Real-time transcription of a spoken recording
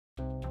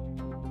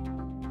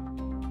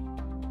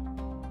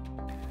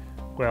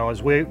Well,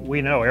 as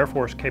we know, Air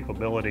Force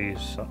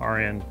capabilities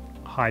are in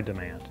high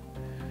demand.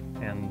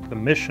 And the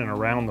mission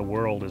around the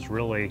world is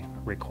really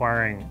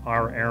requiring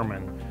our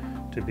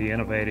airmen to be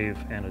innovative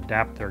and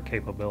adapt their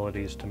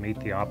capabilities to meet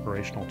the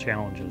operational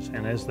challenges.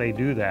 And as they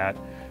do that,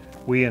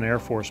 we in Air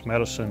Force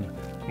medicine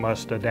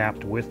must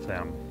adapt with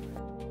them.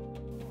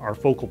 Our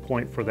focal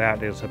point for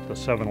that is at the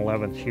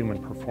 711th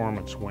Human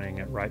Performance Wing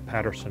at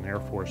Wright-Patterson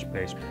Air Force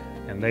Base.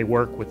 And they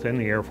work within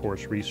the Air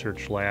Force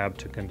Research Lab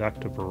to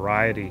conduct a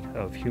variety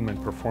of human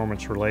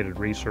performance-related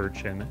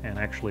research and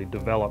actually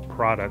develop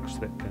products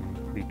that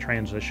can be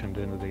transitioned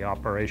into the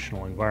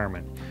operational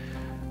environment.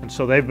 And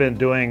so they've been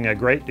doing a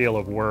great deal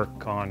of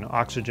work on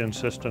oxygen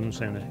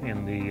systems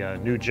in the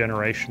new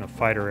generation of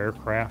fighter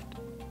aircraft.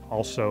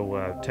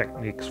 Also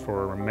techniques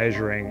for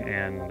measuring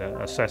and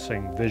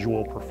assessing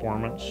visual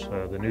performance.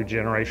 The new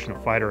generation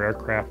of fighter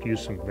aircraft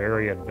use some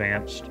very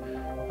advanced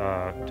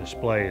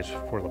displays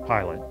for the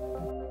pilot.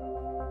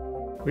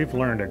 We've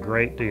learned a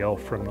great deal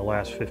from the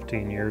last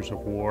 15 years of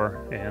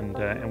war,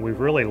 and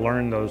we've really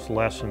learned those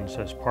lessons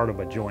as part of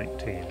a joint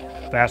team.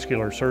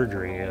 Vascular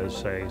surgery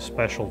is a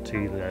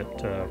specialty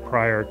that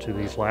prior to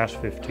these last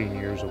 15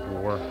 years of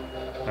war,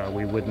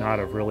 we would not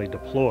have really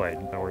deployed,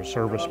 or a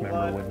service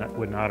member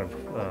would not have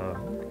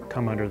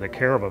come under the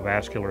care of a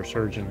vascular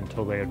surgeon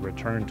until they had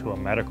returned to a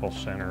medical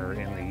center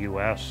in the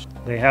U.S.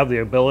 They have the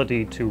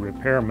ability to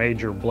repair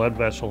major blood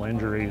vessel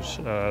injuries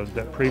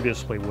that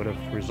previously would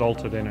have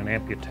resulted in an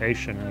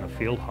amputation in the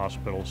field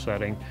hospital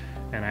setting,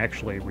 and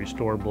actually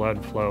restore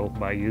blood flow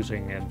by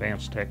using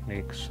advanced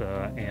techniques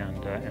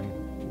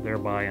and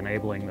thereby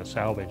enabling the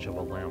salvage of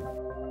a limb.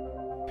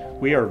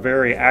 We are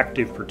very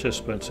active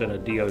participants in a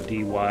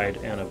DoD-wide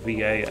and a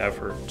VA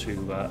effort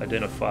to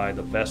identify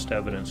the best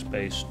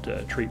evidence-based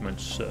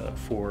treatments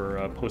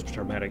for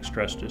post-traumatic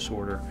stress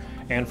disorder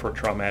and for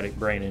traumatic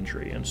brain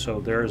injury. And so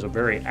there is a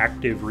very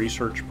active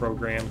research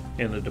program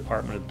in the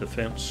Department of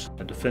Defense.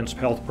 The Defense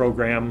Health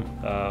Program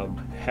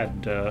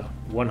had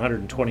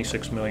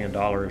 $126 million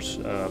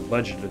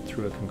budgeted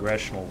through a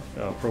congressional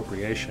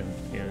appropriation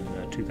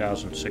in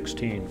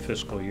 2016,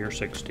 fiscal year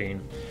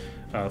 16.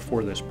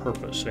 For this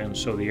purpose. And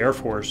so the Air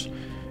Force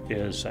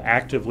is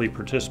actively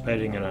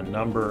participating in a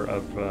number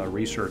of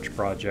research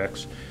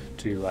projects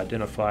to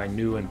identify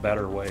new and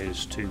better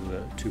ways to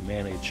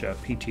manage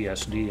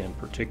PTSD in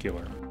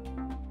particular.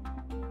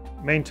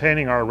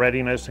 Maintaining our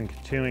readiness and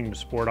continuing to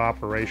support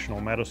operational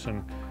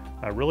medicine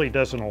really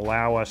doesn't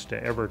allow us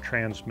to ever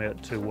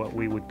transmit to what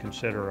we would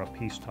consider a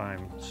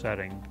peacetime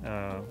setting.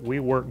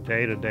 We work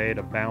day to day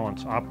to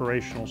balance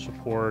operational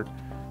support,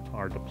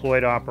 our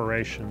deployed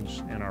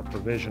operations, and our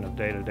provision of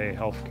day-to-day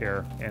health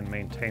care, and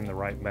maintain the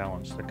right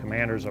balance. The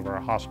commanders of our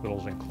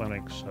hospitals and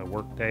clinics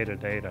work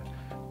day-to-day to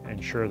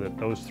ensure that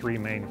those three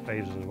main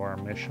phases of our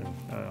mission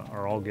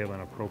are all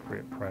given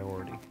appropriate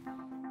priority.